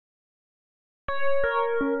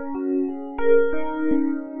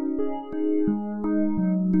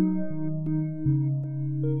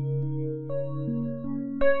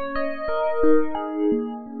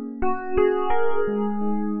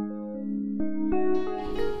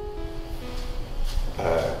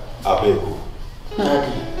Abeku.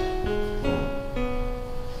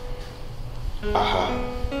 Aha.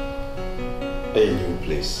 A new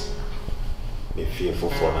place. Me fearful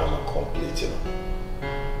for now complete.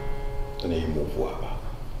 Then you move over.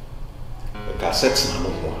 The cassettes no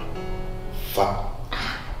more. Fa.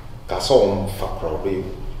 Casa on fa crowd.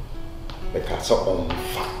 The casa on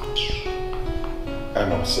fa.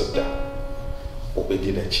 And I'm sit down.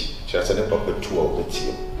 Obedience. Just a papa 2 over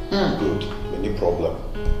team. Good. Any problem.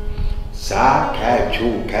 Sa catch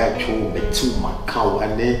you, me too, my cow,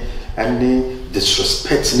 and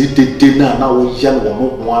disrespect ni the dinner now. Young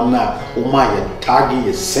woman, one now, my taggy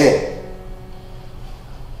is said.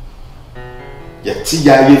 Yet,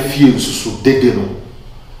 I feel so dead,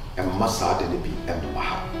 and must add be a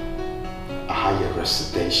higher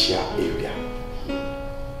residential area.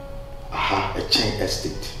 Aha, a chain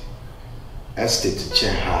estate. Estate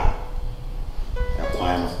chain ha. A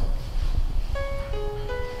quine.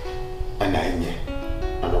 And I knew,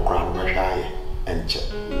 and a crown where I enter.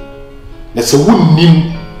 There's a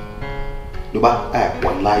woman, no, but I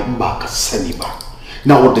one line back a seniba.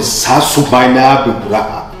 Now, the Sasu by now be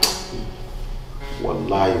braha. One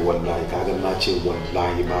lie, Kaganachi, one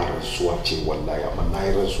lie, Mara, Swachi, one lie,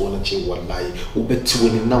 Amanira, Swanachi, one lie, who bet you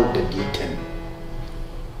when now that you can.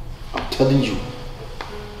 I'm telling you,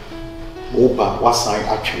 Oba, what's I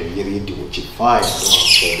actually read what you find.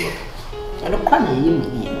 I don't come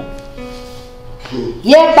here.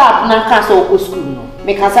 Yeah, Bob, na castle school no.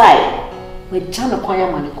 Because I with China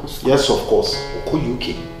choir money cost. Yes, of course. Oko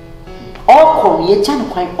UK. All come ye China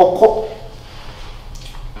choir oko.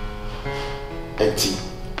 Eti,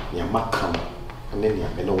 ya makam, and then ya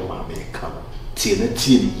meno mammy come. Tina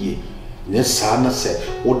ye. Nesana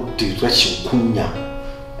said, what direction kunya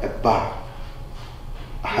a bar.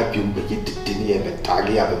 I have you made it dinner and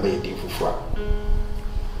taggy other made it for fun.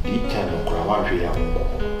 You can go around here.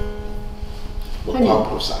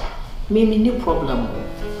 Mimi no problem.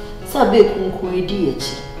 Sabe kunku edi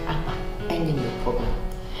echi apa any no problem.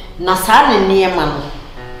 Na sa ne niema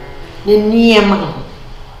no.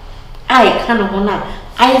 Ai ka no ho na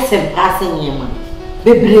ai sem pass niema.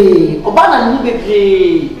 Bebre, oba na ni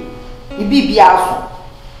bebre. Ibibia aso.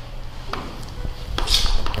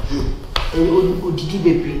 Odidi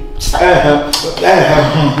bebre.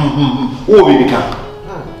 O bibi kan.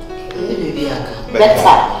 Bibi aka.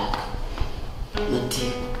 Better.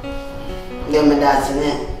 That's an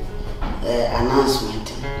announcement.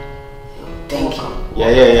 Thank you.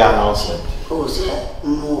 Yeah, announcement. Oh, sir,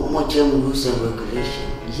 more German rules and regulation.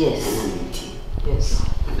 Yes. Yes.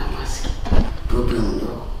 And I'm asking. Problem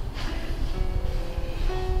no.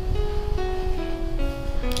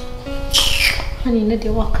 Honey, let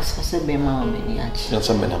the workers for say be mama many achi. That's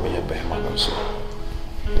a man me be mama so.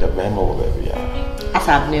 The memo baby ya.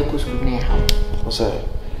 Asa abne kuskum na how. What's that?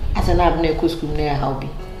 Asa na abne kuskum na how be.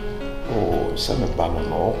 Oh, some banner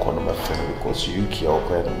no corner my friend because UK or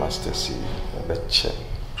quite a master see the check.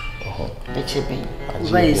 The chipping.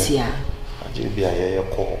 Where is here? I did be a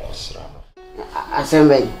call.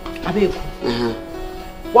 Assembly. Abeku.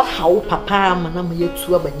 What how papa manam yet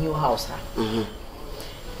to a new house?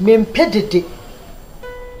 Mempedede.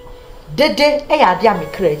 Dede, dia me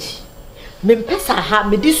crèche. Mempesa ha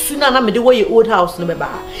me di suna na me de wo old house no meba.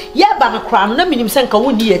 Ye ba na kra no na minim senka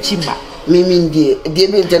woni achimba. Mimi die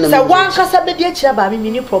be ntena. Se wan kasa be die achia ba mimi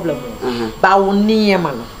ni problem. Ba wo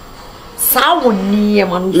niema no. Sa wo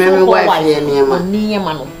niema no so ko wa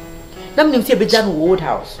niema no. Na minim se be ja no old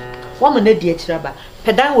house. Wa me na die achira ba.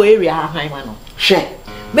 Pedan wo area ha han ma no. Hwe.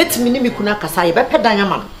 Metimi ni mikuna kasa ye be pedan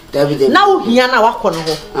ama no. David. Na wo hia na wakọ no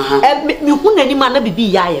ho. Me hu nani ma na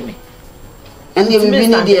bibi ya ye me. Ene bibi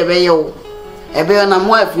ni die be ye wo. Ebe na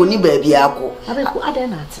mo afu ni ba bi akọ. Abeku ada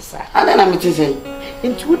na atisa. Ada na metise.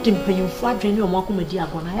 Nti wudi mpanyimfu adwene o makomadi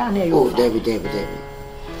agona ya na ye. Oh, David.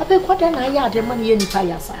 Abeku ada na ya ade ma na ye nipa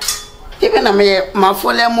ya sa. Ebe na me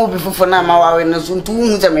mafole mo bi fofo na ma wawe no so ntu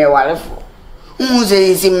hu ze me warefo. Hu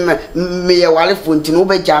ze isi me ye warefo nti no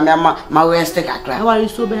be ja me ma weste kakra. Wari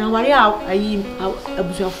so be wari ayi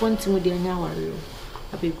abusuafo nti mo de anya wari.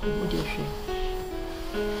 Abeku mo de hwe.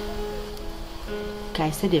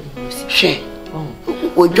 Kai se de musi. Hwe.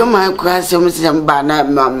 Odwoma kwa se musi ba na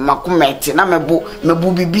makometi na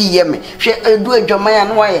mebu bibi ye me. Hwe edu odwoma ya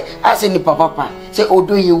no waye ase ni papa. Se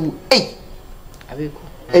odo yewu. Abeku.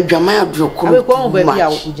 Edwama ya do ko. Abeku won ba bia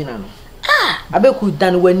ugina no. Abeku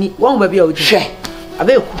dan wani won ba bia ugina. Hwe.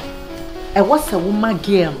 Abeku. E wasa wo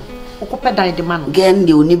magem. Okope dan de man. Gen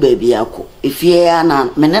de oni ba bia ko. Efie ya na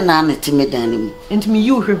me na timi dan ni mu. Enti me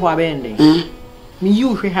yu hwe ho abende. Me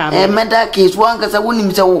you have meda case one case woni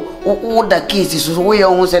mi se wo da case so wo ye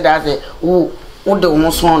wo se da se wo de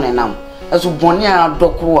wo so ne nam as bonny a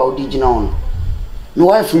doctor original on. My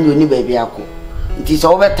wife knew any baby. It is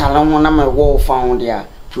over talent when my wall found there.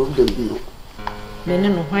 Prove them, you know. Men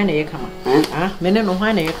no why na come. Ah, men no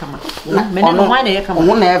why na come. Men no why na come.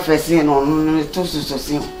 One have seen on two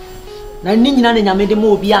so. Na ni nyina na nyame de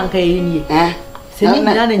mo obi anka ye ni. Se ni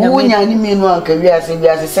nyina na nyame. Wonya ni menu anka wi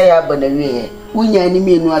ase say aba na wi he. Wonya ni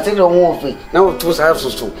menu ase de won ofe. Na wo to sa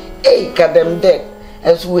so. Kadam de.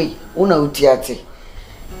 As we una utiate.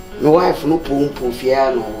 My wife no pom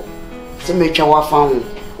fia no. Se metwa wa fa ho.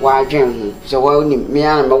 Wa adwen ho. Se wa ni me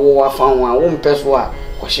an me wo wa fa ho a wo mpe so a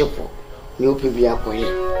kwahyepo. Ni opi bi akoye.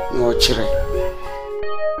 Ni o kire.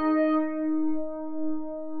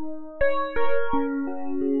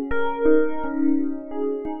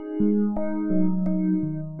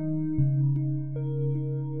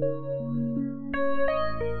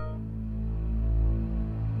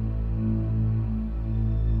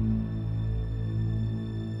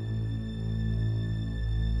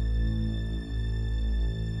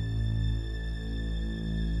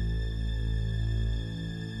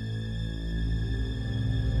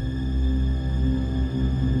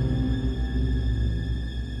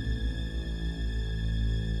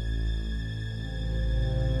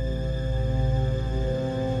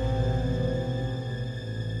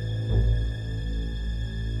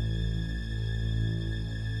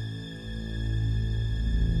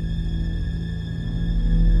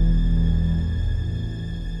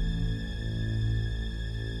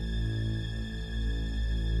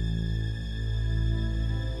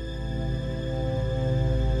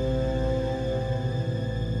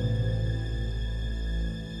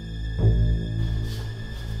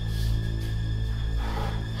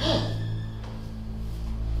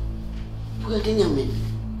 Nyame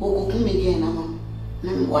o ko me ge na ma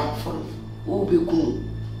me wife for o be ku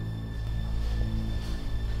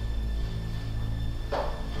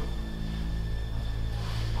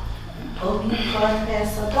o bi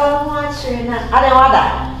confess don't want you na are wada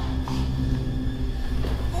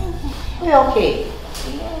we okay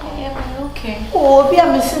yeah okay o bi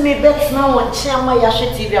am see me bet na won chiama ya hwe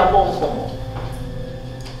TV abonko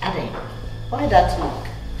are why that look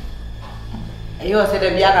you said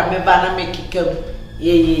that Biana me banna make it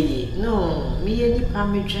ye. No, me any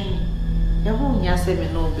parmesan. The whole ya say me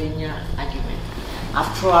no benya argument.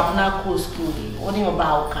 After I've now close school, only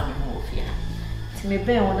about coming home here. To me,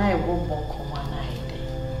 bear when I won't come one night.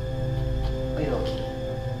 Okay.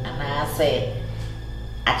 And I say,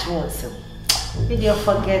 at once, did you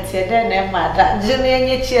forget your then matter? Jenny and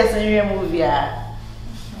your cheers and your movie.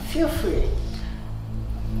 Feel free.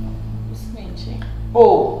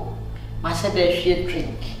 Oh. I said they should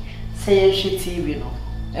drink. Say you should TV, no.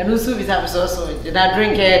 And also with us also. Did I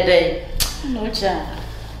drink a day? No, child.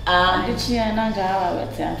 Did she and I go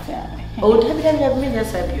oh, have me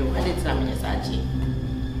just have you. I didn't tell me yes,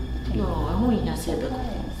 no, I won't just say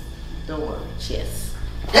don't worry. Cheers.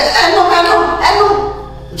 Hello.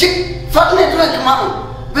 Fuck me drink, man.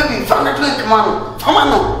 Baby, fuck me drink, man. Come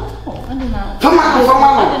on. Come on.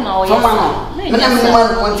 Me man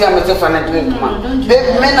point am say fan drink man.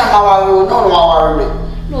 Baby, me na mawaru no mawaru me.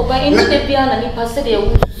 No, but in the piano ni pass dey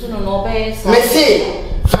so no be. Me say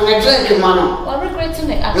fan drink man. I regretting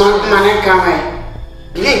it. Man come.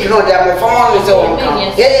 Drink no dey for man say won come.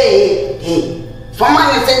 Hey. For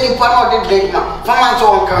man say ni pa no dey drink man. For man say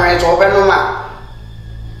won come so be no man.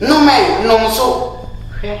 No man, no so.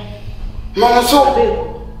 No so.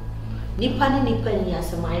 Nipa ni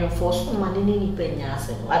asem ayo force ma ni nipa ni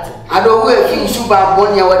asem what I don't wear fi suba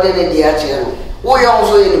bonya wade na dia che no wo yo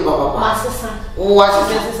so ye ni papa masesa wo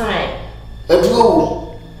wasesa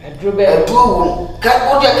eduro ka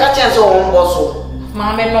o de ka chen so won bo so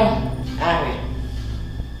ma me nom are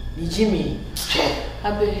ni jimi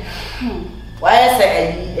abe why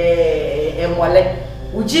say emole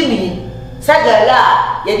ujimi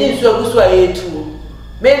sagala ye di nsu agusu ayetu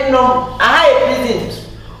me nom aha e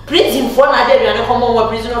prison for na dey na come on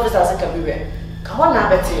prison officers can be where come on na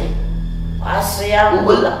beti asia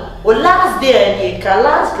o last day and ka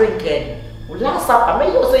last drink o last supper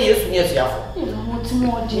me you say yes ni asiafo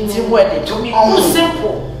ntimo dey to me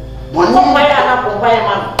simple one my na ko why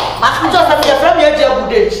man ma just am your friend you dey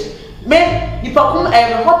abudechi me nipa kum me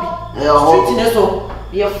hobby street ne so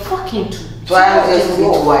you fucking try just be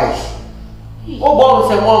twice o bo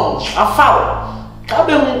se mo afa ka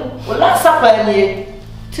be mu o last supper ni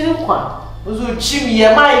Tinkwa, uzu chimi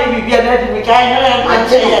ya mai ni bibia na di mika ya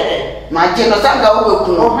maje no sanga wo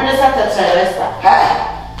ku no ohene sata tresta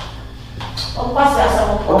o passa asa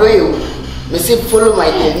mo odo you me say follow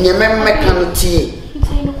my day nye me kan tie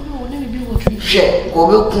Share, go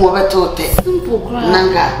back over to simple crap.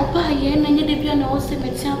 Nanga. Opa, yeah, and you did be also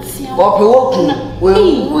material. Or walking,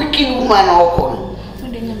 well, wicked woman or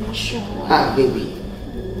Sure. ah, baby.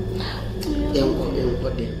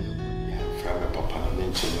 Papa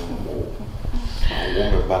mentioned woman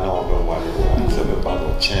banner over one, seven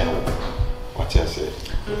banner channel. What I say,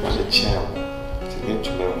 one channel to me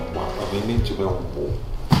to me,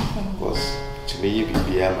 because to me,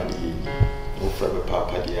 be a man, no from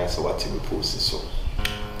papa, dear, so what him post so.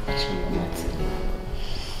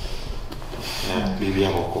 Maybe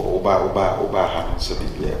I'm over having so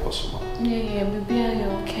be a customer. Yeah, maybe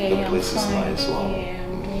okay. The place is nice, well. Yeah,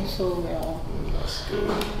 I'm doing so well. That's good.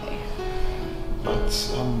 But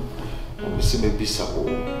I'm missing maybe some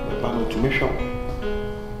banner to me show.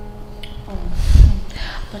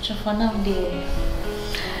 But for now, dear,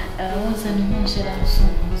 I wasn't mentioned also.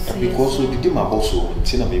 Because we did my boss,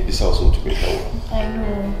 Tina maybe also to be help. I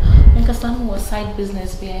know. Because some was side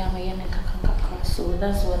business behind my so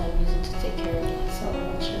that's what I'm using to take care of it. So I'm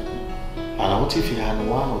not sure. And what if you had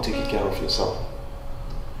one or taking care of yourself?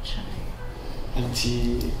 Try.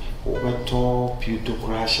 Auntie, over top, you to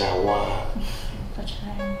crash our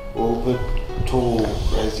over to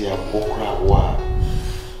Razia Bokra war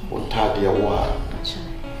or Tadia war.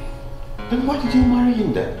 Then why did you marry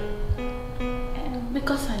him then?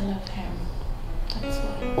 Because I love him. That's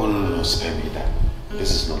why. Oh no, spare me that.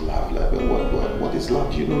 This is not love. What is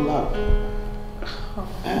love? You don't love.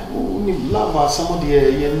 Only love somebody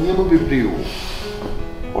you never be blue.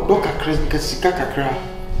 Or doka kasika kakra.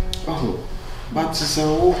 Oh, but say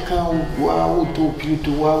wow to you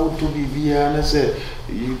to wow to be and say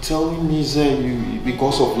you telling me say you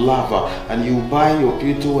because of lava and you buy your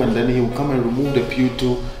pewter and then you come and remove the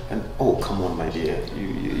pewter and oh come on my dear,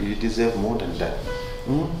 you deserve more than that.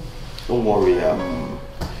 Don't worry,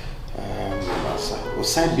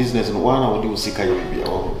 side business and one I will do sika you be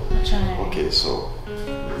okay, so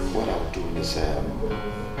what I'll do is a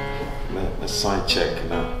sign check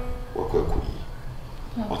now.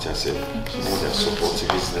 What I said, more than support the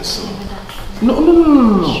business. No.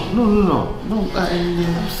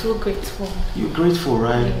 I'm so grateful. You're grateful,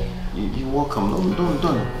 right? Yeah. You're welcome. Don't.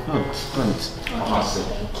 Thank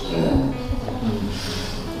you.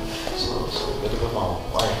 So let go now.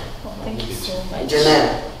 Why? Thank you so much. Janelle.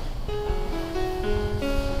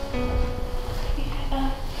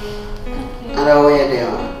 Hello, where they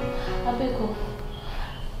are? Abeko.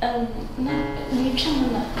 You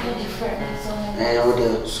channel are different. I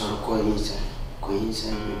order some coins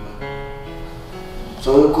inside. So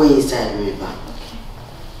we go inside me back.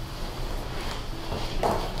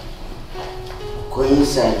 Go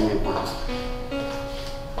inside me back.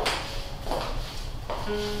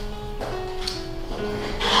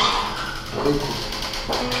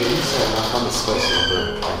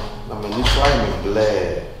 You try me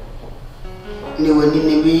blare. You will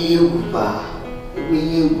need me you, ba.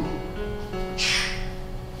 You.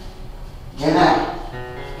 Jenna.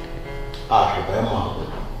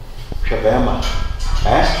 Shabema.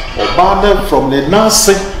 Obana from the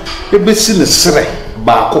Nancy, a business sre,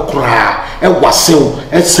 ba kokra, e wasew,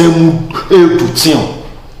 e semu, e dutin.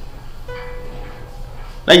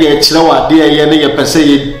 Na ye chira wa de ye na ye pese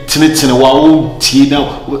ye tinitini wa wo tie na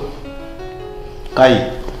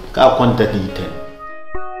kai ka kwanta dite.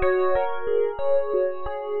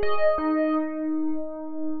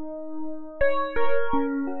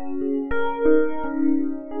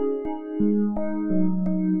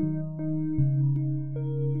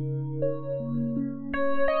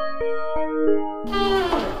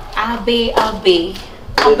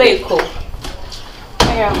 Abeko.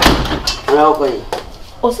 Hello, boy.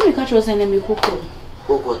 Also, we catch us in a cocoa.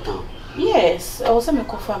 Cocoa. Yes, I was a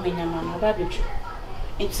coffee man, baby.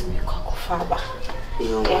 It's me cocoa faba.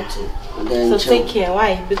 You want to? So take care,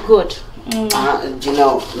 why? Be good. You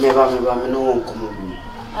know, never, no one come.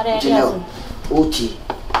 You know, Uchi.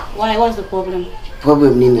 Why? What's the problem?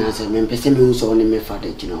 Problem Nina has a man, person who's only my father,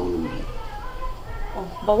 you know. Oh,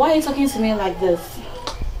 but why are you talking to me like this?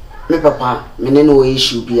 Me papa, me no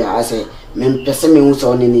issue be I say, me person who's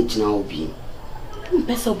only need now be.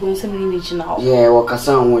 Person who's only need now. Yeah, what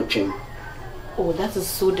Kassan watch him. Oh, that is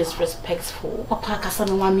so disrespectful. Papa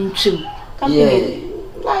Kassan want me trim. Yeah.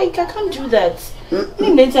 Like I can't do that.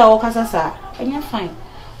 Me later I walk Kasasa, and you're fine.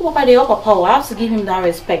 What about the upper power? I have to give him that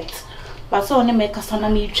respect. But so only make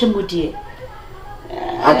Kassan me trim with dear.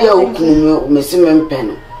 I dear me see me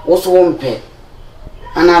pen. Also one pen.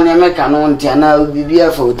 And I never can want and I will be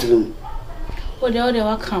here for him. Oh, the other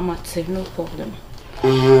will come at no problem.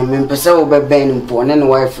 Me person will be burning for and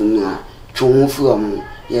wife now. To move from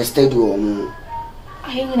yesterday or more.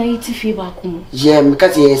 I when I eat fee back home. Yeah,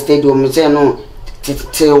 because you stadium me say no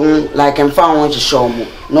like I'm found to show me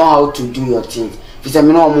know how to do your things. If say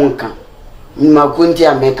me no monka. Me makunti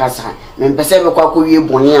ameka sa. Me pese be kwa wie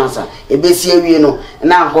boni ansa. E be sie wie no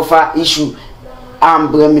na ankofa issue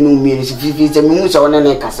ambra me no mi fi say me hu say one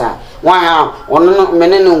na kasa. Wan ha ono me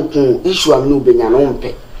ne nku issue am no benya no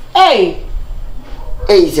mpe. Hey.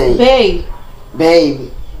 Hey say. Babe.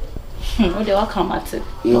 Oh, they will come at it.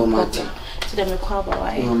 You matter. To them,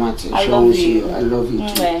 you matter. I love you. I love you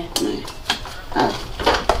too.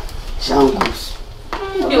 Shankos.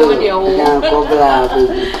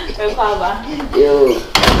 Yo.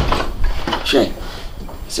 Che.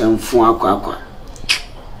 Sem fun akwa.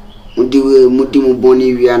 Mudi mu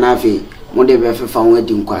boni wi anafe. Mo de be fe fa won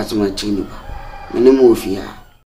adi nkwa asema chini ba. Me ne mo ofia.